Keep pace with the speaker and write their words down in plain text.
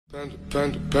Panda.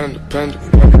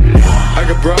 I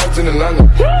got broads in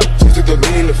Atlanta. Just took the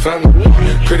lean in the family.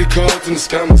 Credit cards and the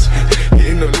scammers.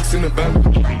 Getting the licks in the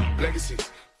band.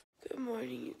 Legacies. Good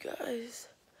morning, you guys.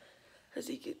 As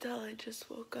you can tell, I just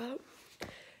woke up.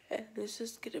 And this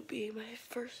is gonna be my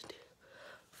first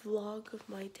vlog of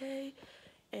my day.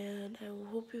 And I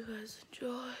hope you guys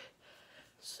enjoy.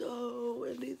 So,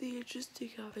 anything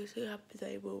interesting, obviously, happens,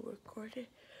 I will record it.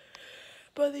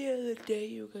 By the end of the day,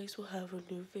 you guys will have a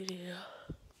new video.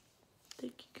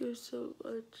 Thank you guys so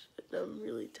much. And I'm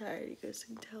really tired. You guys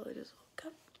can tell I just woke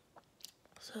up.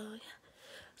 So, yeah.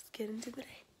 Let's get into the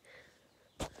day.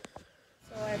 So,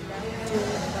 I'm now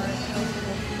doing my health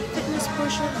and fitness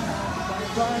portion of my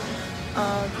vlog.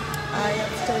 I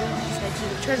am studying next to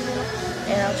the treadmill.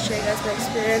 And I'll share you guys my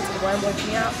experience and why I'm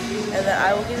working out. And then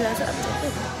I will give you guys an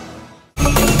update.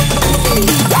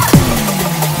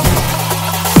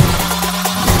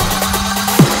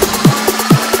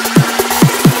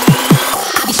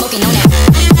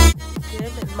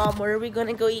 Mom, where are we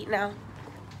gonna go eat now?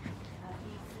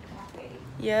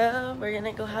 Yeah, we're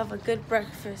gonna go have a good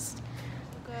breakfast.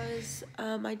 Guys,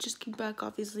 I just came back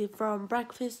obviously from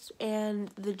breakfast and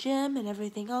the gym and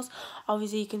everything else.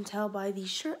 Obviously you can tell by the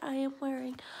shirt I am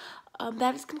wearing.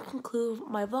 That is gonna conclude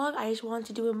my vlog. I just wanted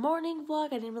to do a morning vlog.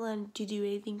 I didn't really want to do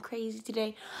anything crazy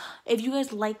today. If you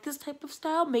guys like this type of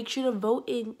style, make sure to vote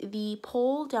in the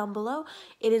poll down below.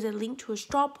 It is a link to a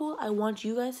straw poll. I want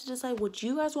you guys to decide what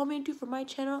you guys want me to do for my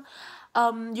channel.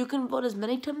 You can vote as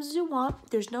many times as you want.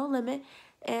 There's no limit.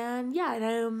 And yeah, and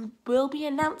I will be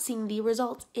announcing the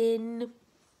results in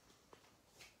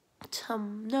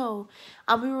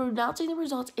I'll be announcing the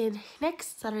results in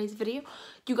next Saturday's video.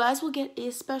 You guys will get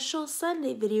a special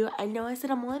Sunday video. I know I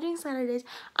said I'm only doing Saturdays.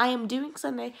 I am doing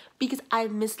Sunday because I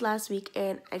missed last week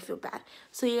and I feel bad.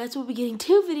 So you guys will be getting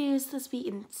 2 videos this week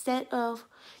instead of,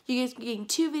 you guys will be getting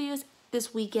 2 videos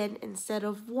this weekend instead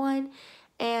of 1.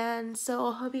 And so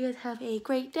I hope you guys have a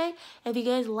great day. If you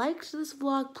guys liked this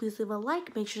vlog, please leave a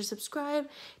like. Make sure to subscribe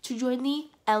to join the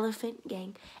Elephant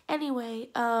Gang. Anyway,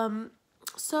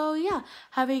 so yeah,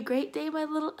 have a great day, my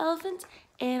little elephants,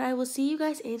 and I will see you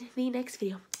guys in the next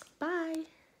video. Bye!